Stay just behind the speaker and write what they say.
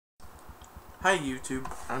Hi YouTube,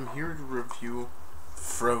 I'm here to review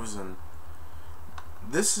Frozen.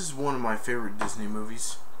 This is one of my favorite Disney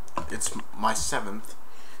movies. It's my 7th,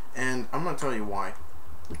 and I'm going to tell you why.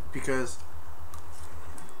 Because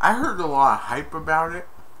I heard a lot of hype about it,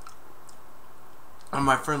 and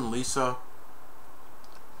my friend Lisa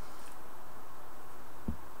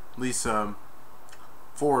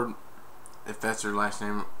Ford, if that's her last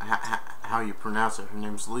name, how you pronounce it, her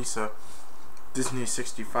name's Lisa, Disney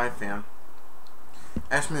 65 fan,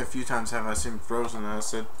 asked me a few times, have I seen Frozen, and I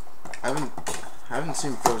said, I haven't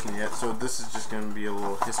seen Frozen yet, so this is just going to be a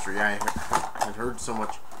little history. I had heard so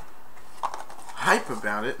much hype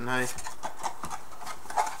about it, and I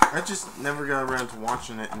just never got around to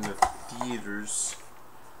watching it in the theaters.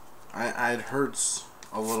 I'd heard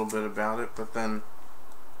a little bit about it, but then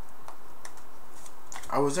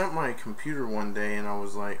I was at my computer one day, and I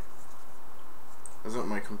was at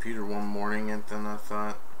my computer one morning, and then I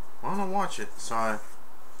thought, I want to watch it. So I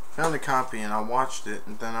found a copy and I watched it,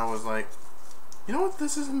 and then I was like, you know what,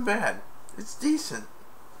 this isn't bad. It's decent.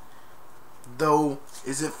 Though,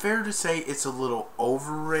 is it fair to say it's a little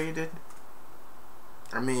overrated?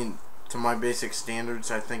 I mean, to my basic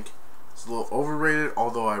standards, I think it's a little overrated,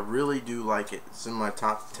 although I really do like it. It's in my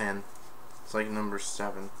top 10. It's like number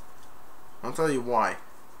 7. I'll tell you why.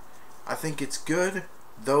 I think it's good,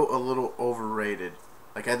 though a little overrated.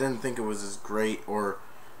 Like, I didn't think it was as great or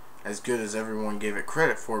as good as everyone gave it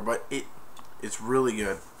credit for, but it's really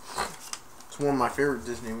good. It's one of my favorite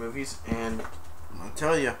Disney movies, and I'll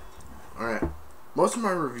tell you, alright, most of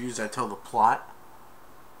my reviews I tell the plot,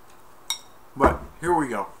 but here we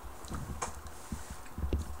go.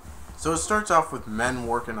 So it starts off with men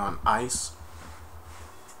working on ice,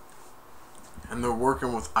 and they're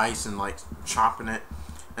working with ice and like chopping it,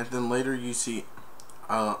 and then later you see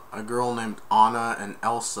a girl named Anna and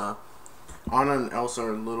Elsa. Anna and Elsa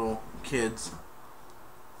are little kids.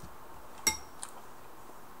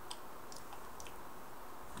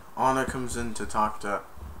 Anna comes in to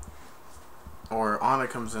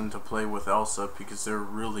play with Elsa because they're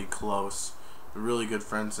really close. They're really good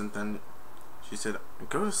friends, and then she said,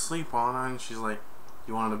 go to sleep, Anna, and she's like,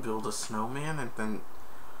 you want to build a snowman? And then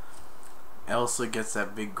Elsa gets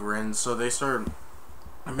that big grin, so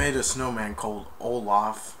I made a snowman called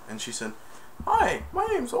Olaf, and she said, hi, my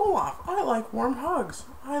name's Olaf. I like warm hugs.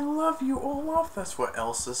 I love you, Olaf. That's what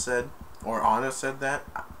Elsa said, or Anna said that.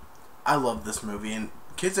 I love this movie, and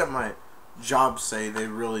kids at my job say they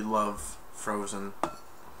really love Frozen.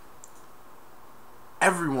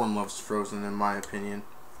 Everyone loves Frozen, in my opinion.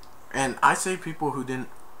 And I say people who didn't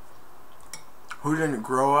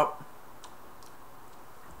grow up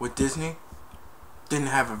with Disney didn't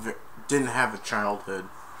have a childhood.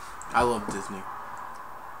 I love Disney.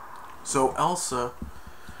 So Elsa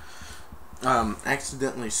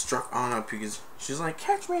accidentally struck Anna because she's like,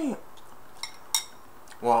 catch me!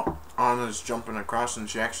 Well, Anna's jumping across, and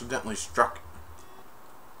she accidentally struck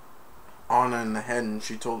Anna in the head, and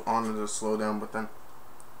she told Anna to slow down, but then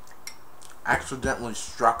accidentally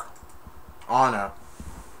struck Anna,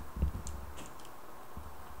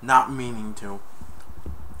 not meaning to.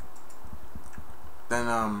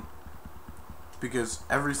 Then because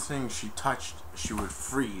everything she touched, she would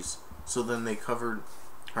freeze. So then they covered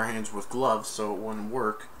her hands with gloves so it wouldn't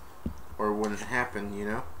work, or it wouldn't happen, you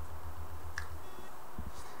know?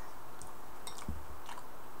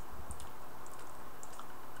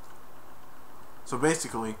 So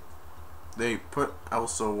basically, they put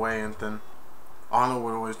Elsa away, and then Anna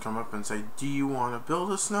would always come up and say, do you want to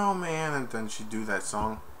build a snowman? And then she'd do that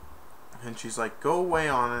song. And she's like, go away,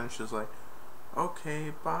 Anna. And she's like,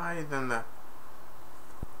 okay, bye. Then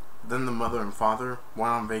the mother and father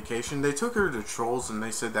went on vacation. They took her to Trolls, and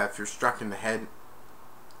they said that if you're struck in the head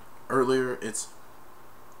earlier, it's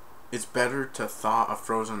better to thaw a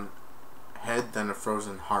frozen head than a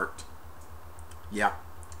frozen heart. Yeah.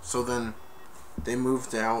 So then they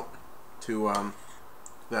moved out to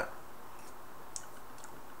the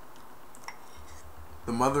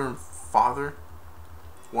mother and father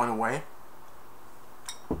went away,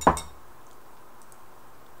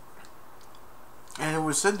 and it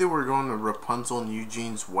was said they were going to Rapunzel and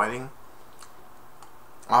Eugene's wedding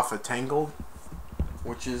off of Tangled,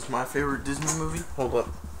 which is my favorite Disney movie. Hold up.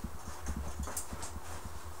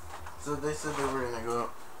 So they said they were gonna go.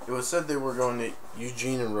 It was said they were going to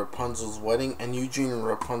Eugene and Rapunzel's wedding, and Eugene and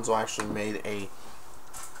Rapunzel actually made an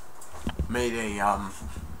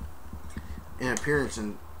appearance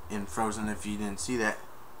in Frozen. If you didn't see that,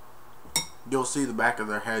 you'll see the back of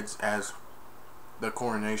their heads as the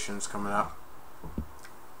coronation's coming up.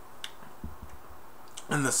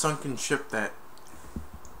 And the sunken ship that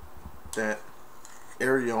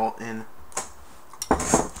Ariel and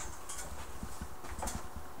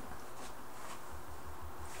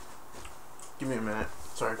Give me a minute.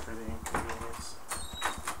 Sorry for the inconvenience.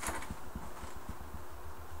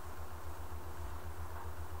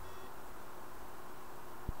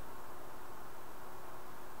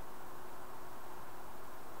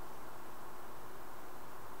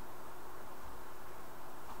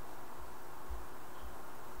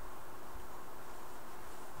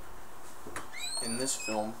 In this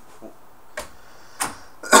film,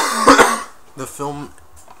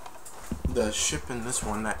 the ship in this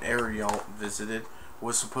one that Ariel visited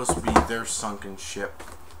was supposed to be their sunken ship.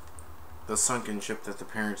 The sunken ship that the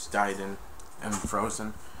parents died in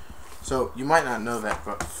Frozen. So, you might not know that,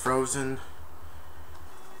 but Frozen,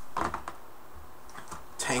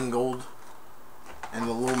 Tangled, and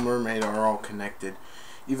The Little Mermaid are all connected.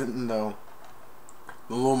 Even though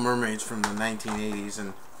The Little Mermaid's from the 1980s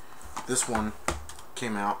and this one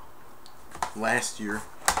came out last year,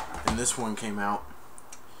 and this one came out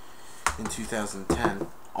in 2010.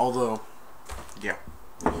 Although, yeah.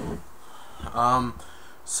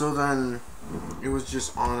 So then it was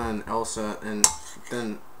just Anna and Elsa, and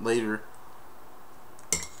then later,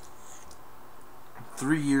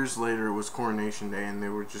 3 years later, it was Coronation Day, and they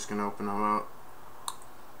were just gonna open them up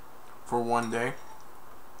for one day.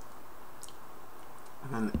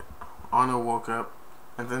 And then Anna woke up,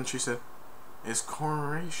 and then she said, "It's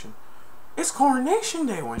Coronation. It's Coronation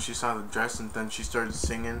Day," when she saw the dress, and then she started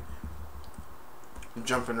singing,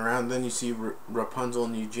 jumping around. Then you see Rapunzel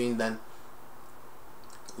and Eugene. Then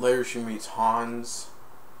later she meets Hans,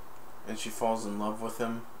 and she falls in love with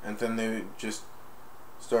him. And then they just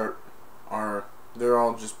they're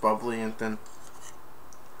all just bubbly. And then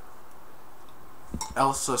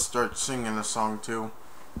Elsa starts singing a song too.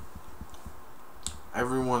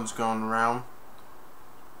 Everyone's going around.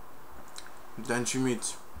 Then she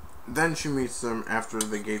meets them after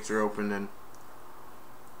the gates are open, and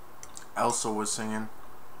Elsa was singing.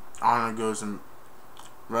 Anna goes and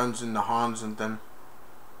runs into Hans, and then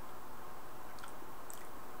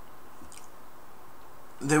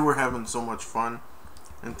they were having so much fun.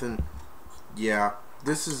 And then, yeah,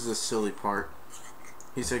 this is the silly part.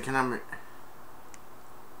 He said,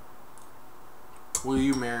 will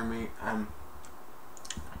you marry me?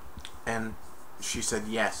 And she said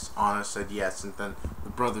yes. Anna said yes, and then the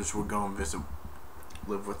brothers would go and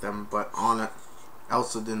live with them. But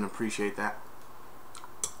Elsa didn't appreciate that.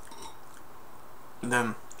 And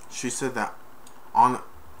then she said that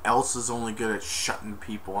Elsa's only good at shutting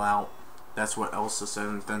people out. That's what Elsa said.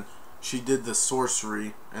 And then she did the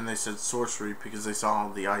sorcery, and they said sorcery because they saw all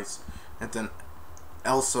the ice. And then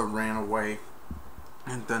Elsa ran away,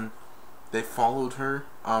 and then they followed her.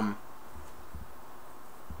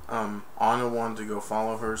 Anna wanted to go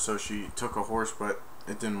follow her, so she took a horse, but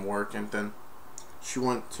it didn't work. And then she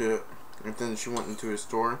went into a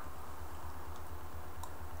store.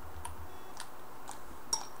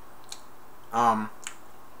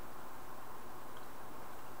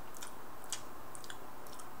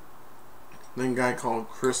 Then a guy called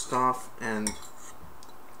Kristoff and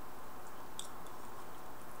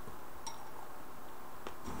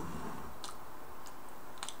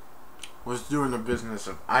was doing a business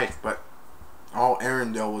of ice, but all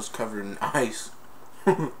Arendelle was covered in ice.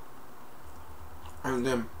 And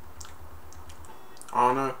then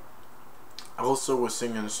Anna also was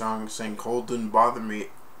singing a song saying "Cold didn't bother me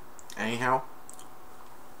anyhow."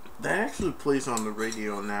 That actually plays on the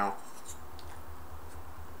radio now.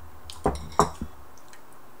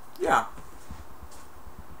 Yeah.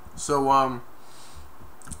 So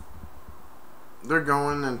they're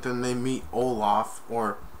going, and then they meet Olaf,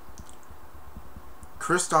 or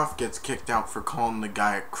Kristoff gets kicked out for calling the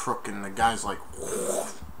guy a crook, and the guy's like,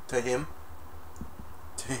 to him,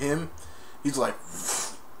 he's like,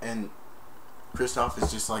 and Kristoff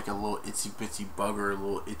is just like a little itsy bitsy bugger, a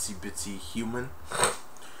little itsy bitsy human.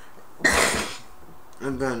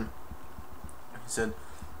 And then he said,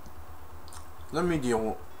 let me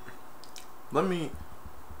do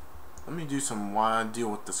some wild deal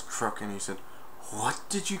with this crook. And he said, what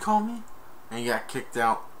did you call me? And he got kicked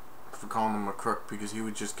out for calling him a crook because he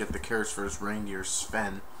would just get the carrots for his reindeer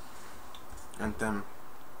Sven. And then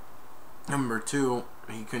number 2,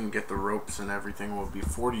 he couldn't get the ropes, and everything would be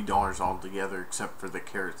 $40 altogether except for the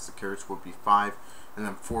carrots. The carrots would be $5 and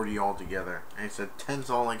then $40 altogether. And he said, $10's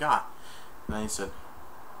all I got. And then he said,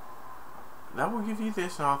 that will give you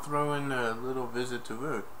this, and I'll throw in a little visit to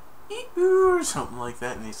work, or something like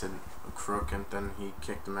that. And he said, a crook. And then he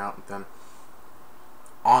kicked him out. And then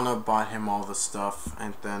Anna bought him all the stuff,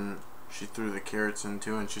 and then she threw the carrots in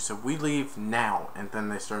too, and she said, we leave now. And then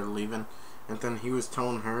they started leaving, and then he was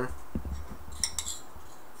telling her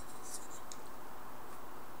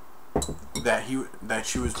that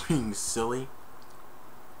she was being silly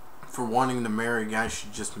for wanting to marry a guy she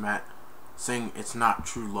just met, saying it's not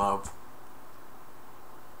true love.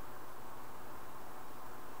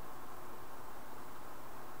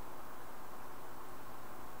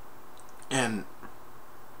 And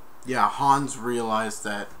yeah, Hans realized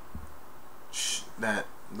that that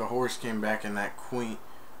the horse came back and that queen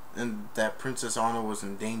and that Princess Anna was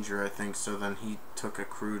in danger, I think. So then he took a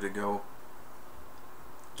crew to go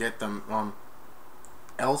get them.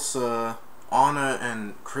 Elsa, Anna,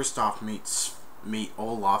 and Kristoff meet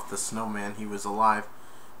Olaf the snowman. He was alive,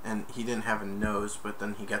 and he didn't have a nose, but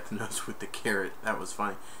then he got the nose with the carrot. That was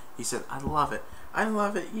funny. He said, "I love it. I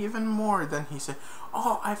love it even more." Then he said,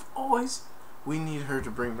 "Oh, I've always." We need her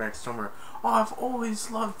to bring back summer. "Oh, I've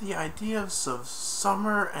always loved the ideas of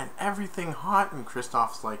summer and everything hot." And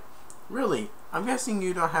Kristoff's like, "Really? I'm guessing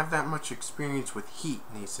you don't have that much experience with heat."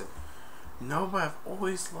 And he said, "No, but I've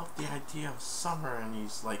always loved the idea of summer." And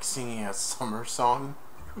he's like singing a summer song.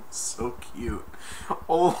 So cute.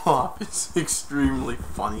 Olaf is extremely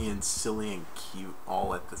funny and silly and cute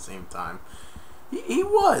all at the same time. He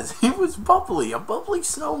was bubbly, a bubbly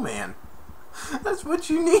snowman. That's what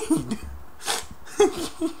you need.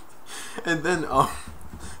 And then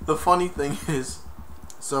the funny thing is,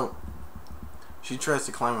 so she tries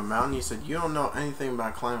to climb a mountain. He said, "You don't know anything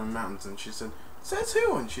about climbing mountains." And she said, "Says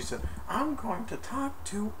who?" And she said, "I'm going to talk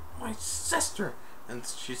to my sister." And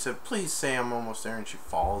she said, "Please say I'm almost there." And she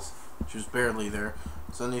falls. She was barely there.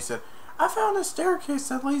 So then he said, "I found a staircase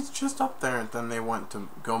that leads just up there." And then they went to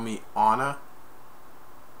go meet Anna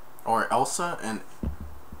or Elsa,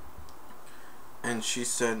 and she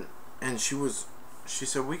said, she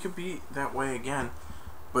said we could be that way again,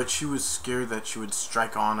 but she was scared that she would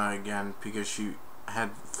strike Anna again because she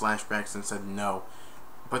had flashbacks and said no.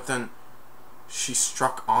 But then she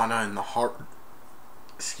struck Anna in the heart.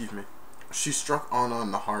 Excuse me. She struck Anna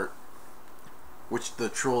in the heart, which the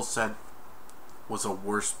trolls said was a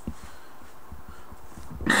worse,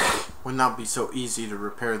 would not be so easy to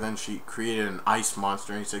repair. Then she created an ice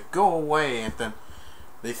monster, and he said, "Go away!" And then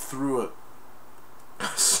they threw a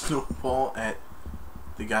snowball at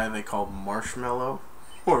the guy they called Marshmallow,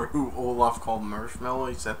 or who Olaf called Marshmallow.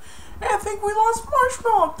 He said, "Hey, I think we lost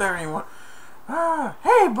Marshmallow up there." And he went,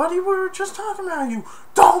 "Hey, buddy, we were just talking about you.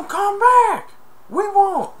 Don't come back. We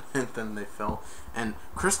won't." And then they fell. And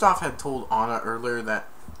Kristoff had told Anna earlier that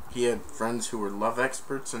he had friends who were love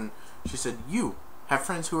experts, and she said, "You have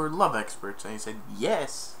friends who are love experts?" And he said,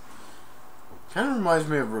 "Yes." Kind of reminds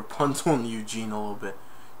me of Rapunzel and Eugene a little bit.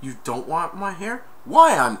 "You don't want my hair?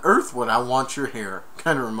 Why on earth would I want your hair?"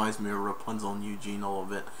 Kind of reminds me of Rapunzel and Eugene a little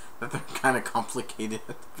bit. That they're kind of complicated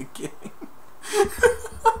at the beginning.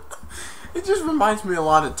 It just reminds me a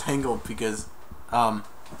lot of Tangled because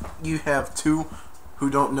you have two who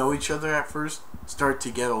don't know each other at first start to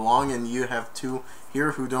get along, and you have two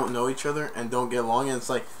here who don't know each other and don't get along, and it's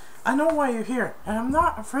like, "I know why you're here, and I'm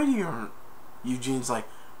not afraid of you." Eugene's like,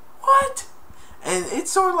 "What?" And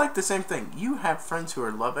it's sort of like the same thing. You have friends who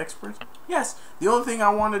are love experts? Yes. The only thing I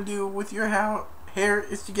want to do with your hair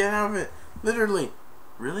is to get out of it. Literally.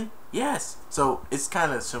 Really? Yes. So it's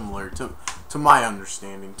kind of similar to my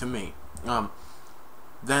understanding, to me.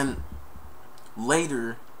 Then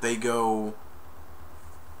later they go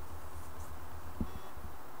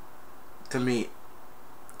to meet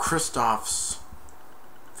Kristoff's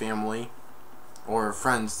family or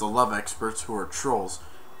friends, the love experts, who are trolls.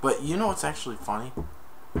 But you know what's actually funny?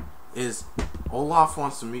 Is Olaf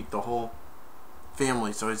wants to meet the whole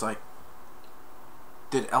family, so he's like,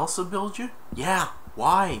 "Did Elsa build you?" "Yeah."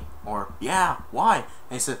 "Why?" Or, "Yeah, why?"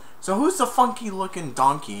 And he said, "So who's the funky looking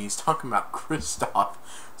donkey?" He's talking about Kristoff.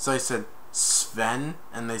 So I said, "Sven."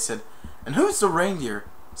 And they said, "And who's the reindeer?"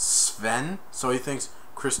 "Sven." So he thinks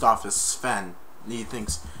Kristoff is Sven. He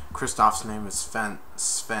thinks Kristoff's name is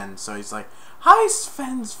Sven. So he's like, "Hi,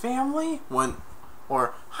 Sven's family."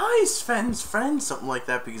 Or, "Hi, Sven's friend," something like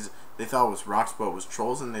that, because they thought it was rocks, but it was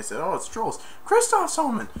trolls, and they said, "Oh, it's trolls. Kristoff's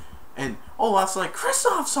home." And Olaf's like,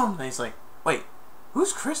 "Kristoff's home." And he's like, "Wait,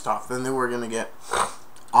 who's Kristoff?" Then they were gonna get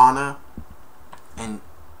Anna and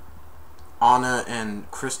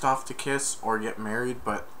Kristoff to kiss or get married,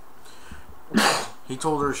 but he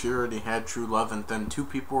told her she already had true love, and then two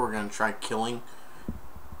people were gonna try killing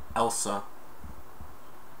Elsa,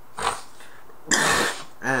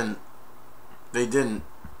 and they didn't,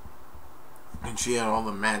 and she had all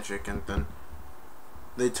the magic, and then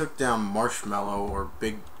they took down Marshmallow, or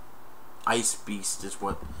Big Ice Beast is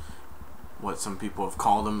what some people have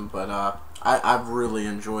called him. But I've really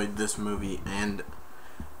enjoyed this movie. And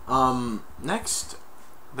next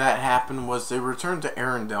that happened was they returned to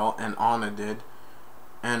Arendelle, and Anna did,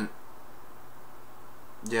 and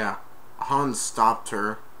Yeah, Hans stopped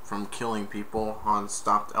her from killing people. Hans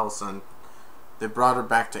stopped Elsa, and they brought her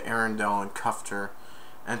back to Arendelle and cuffed her.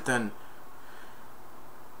 And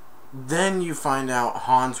then you find out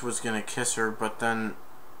Hans was gonna kiss her, but then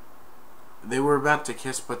they were about to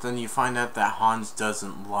kiss, but then you find out that Hans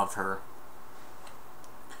doesn't love her.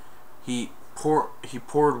 He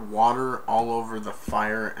poured water all over the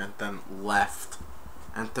fire and then left.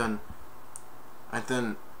 And then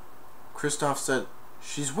Kristoff said,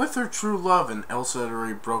 "She's with her true love," and Elsa had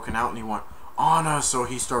already broken out, and he went, "Anna!" So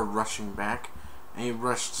he started rushing back, and he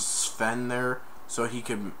rushed Sven there so he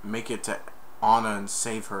could make it to Anna and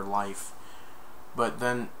save her life. But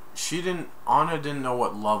then Anna didn't know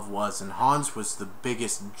what love was, and Hans was the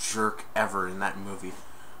biggest jerk ever in that movie.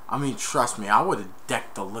 I mean, trust me, I would have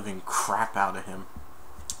decked the living crap out of him.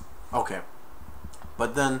 Okay.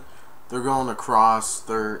 But then they're going across,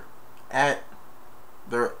 they're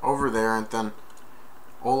over there, and then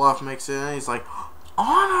Olaf makes it, and he's like,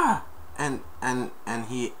 "Anna!" And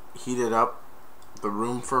he heated up the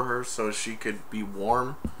room for her so she could be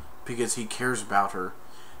warm because he cares about her.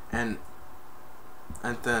 And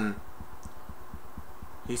then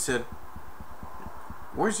he said,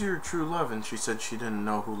 "Where's your true love?" And she said she didn't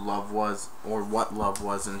know who love was or what love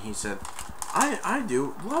was. And he said, I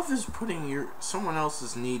do. Love is putting someone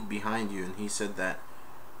else's need behind you." And he said that.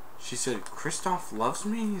 She said, "Kristoff loves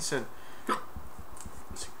me?" He said,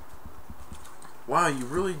 "Wow, you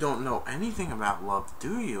really don't know anything about love,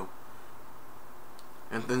 do you?"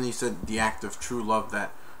 And then he said the act of true love,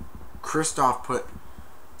 that Kristoff put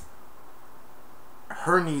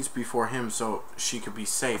her needs before him so she could be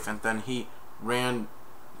safe. And then he ran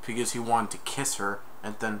because he wanted to kiss her.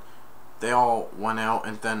 And then they all went out,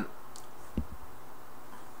 and then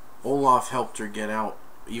Olaf helped her get out,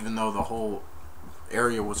 even though the whole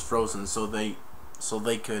area was frozen, so they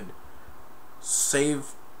could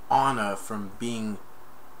save Anna from being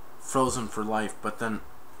frozen for life. But then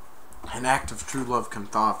an act of true love can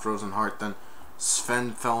thaw a frozen heart. Then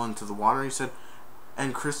Sven fell into the water. He said,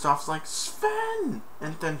 and Kristoff's like, "Sven!"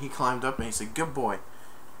 And then he climbed up and he said, "Good boy."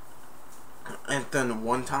 And then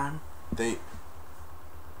one time they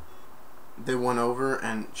went over,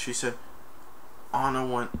 and she said, Anna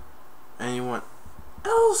went, and he went,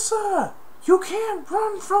 "Elsa, you can't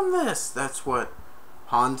run from this." That's what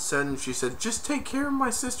Hans said. And she said, "Just take care of my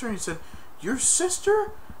sister." And he said, "Your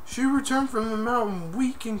sister? She returned from the mountain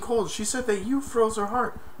weak and cold. She said that you froze her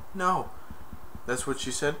heart." "No." That's what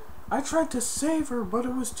she said. "I tried to save her, but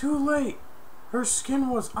it was too late. Her skin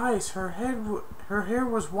was ice, her hair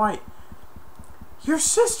was white. Your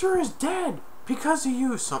sister is dead because of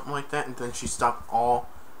you." Something like that. And then she stopped all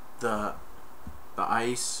the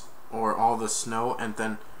ice, or all the snow, and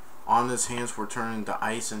then Anna's hands were turning to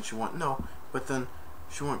ice, and she went, "No." But then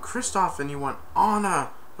she went, "Kristoff," and he went, "Anna."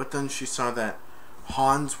 But then she saw that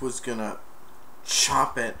Hans was gonna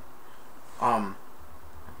chop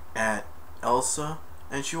at Elsa,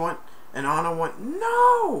 and she went, and Anna went,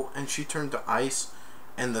 "No!" And she turned to ice,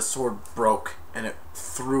 and the sword broke, and it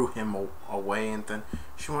threw him away. And then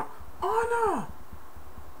she went, "Anna!"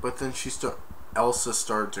 But then Elsa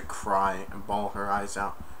started to cry and bawl her eyes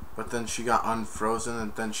out. But then she got unfrozen,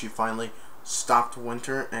 and then she finally stopped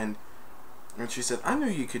winter, and she said, "I knew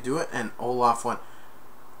you could do it." And Olaf went,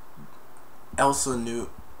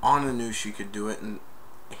 Anna knew she could do it. And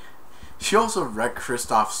she also wrecked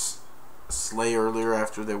Kristoff's sleigh earlier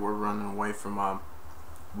after they were running away from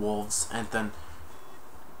wolves. And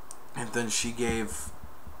then she gave,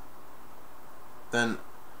 then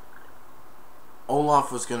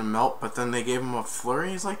Olaf was gonna melt, but then they gave him a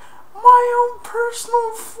flurry. He's like, "My own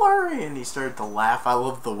personal flurry," and he started to laugh. I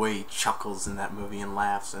love the way he chuckles in that movie and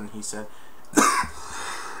laughs. And he said,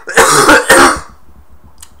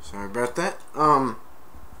 sorry about that.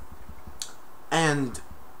 And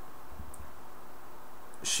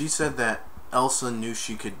she said that Elsa knew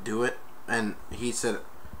she could do it, and he said,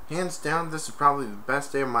 "Hands down, this is probably the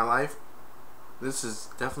best day of my life. This is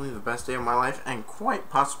definitely the best day of my life, and quite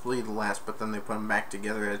possibly the last." But then they put him back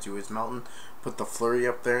together as he was melting, put the flurry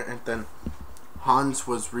up there, and then Hans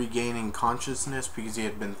was regaining consciousness because he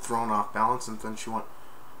had been thrown off balance. And then she went,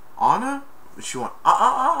 "Anna?" She went,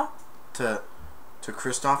 to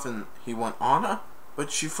Kristoff, and he went, "Anna?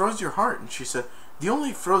 But she froze your heart." And she said, "The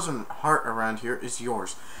only frozen heart around here is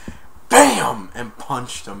yours." Bam! And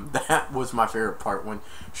punched him. That was my favorite part, when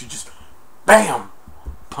she just, bam!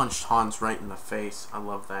 Punched Hans right in the face. I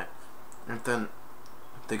love that. And then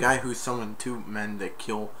the guy who summoned two men to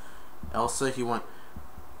kill Elsa, he went,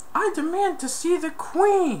 "I demand to see the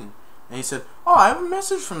Queen." And he said, "Oh, I have a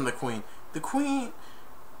message from the Queen. The Queen,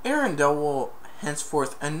 Arendelle, will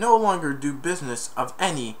henceforth and no longer do business of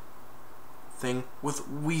anything with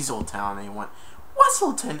Weaseltown. And he went,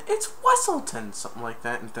 Wesselton, it's Wesselton, something like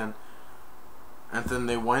that. And then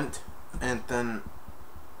they went, and then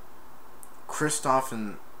Kristoff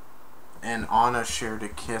and Anna shared a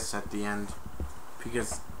kiss at the end,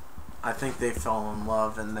 because I think they fell in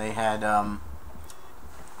love, and they had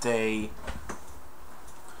they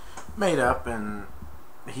made up, and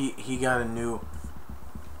he got a new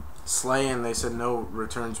sleigh, and they said no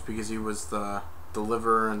returns because he was the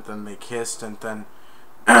deliverer, and then they kissed, and then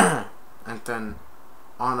and then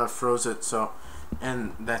Anna froze it so,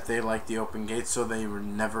 and that they liked the open gate, so they would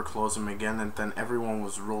never close them again. And then everyone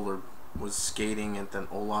was skating, and then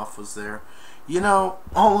Olaf was there. You know,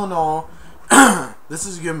 all in all, this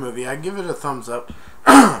is a good movie. I give it a thumbs up.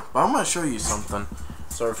 But I'm gonna show you something.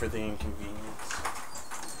 Sorry for the inconvenience.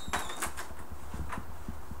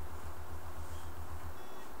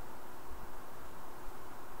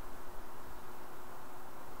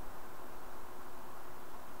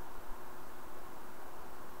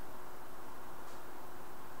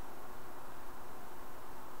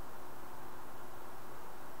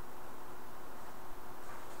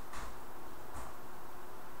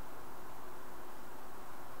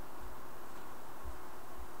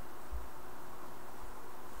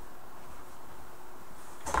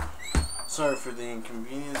 Sorry for the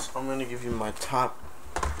inconvenience. I'm going to give you my top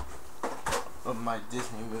of my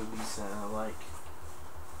Disney movies that I like.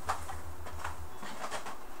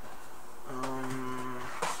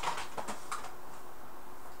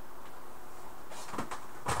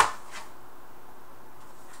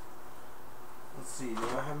 Let's see, do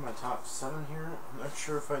I have my top 7 here? I'm not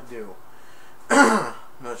sure if I do.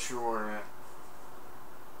 Not sure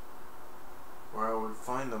where I would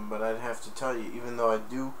find them, but I'd have to tell you, even though I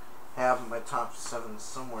do have my top 7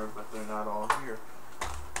 somewhere, but they're not all here.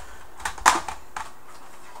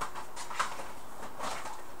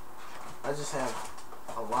 I just have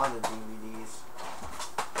a lot of DVDs.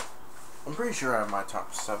 I'm pretty sure I have my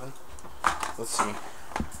top 7. Let's see.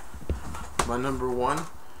 My number 1,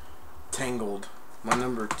 Tangled. My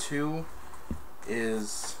number 2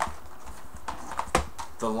 is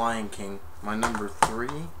The Lion King. My number 3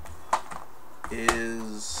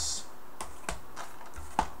 is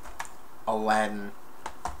Aladdin.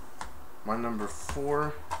 My number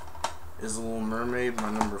 4 is The Little Mermaid.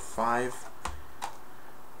 My number 5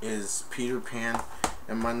 is Peter Pan.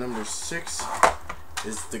 And my number 6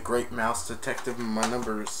 is The Great Mouse Detective. And my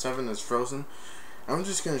number 7 is Frozen. I'm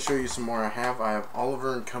just going to show you some more I have. I have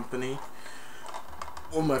Oliver and Company,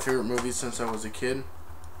 one of my favorite movies since I was a kid.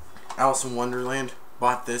 Alice in Wonderland.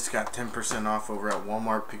 Bought this, got 10% off over at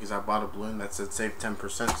Walmart because I bought a balloon that said save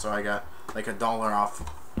 10%, so I got like $1 off,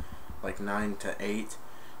 like 9 to 8.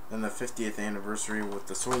 Then the 50th anniversary with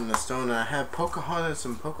The Sword and the Stone. And I have Pocahontas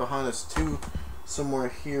and Pocahontas 2 somewhere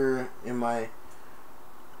here in my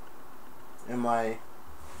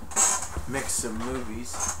mix of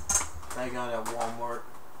movies I got at Walmart.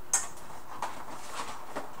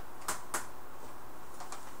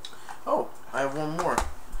 Oh, I have one more.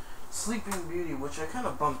 Sleeping Beauty, which I kind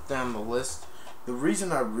of bumped down the list. The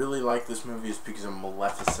reason I really like this movie is because of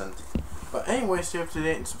Maleficent. But anyway, stay up to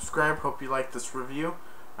date and subscribe. Hope you like this review.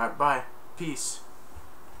 Alright, bye. Peace.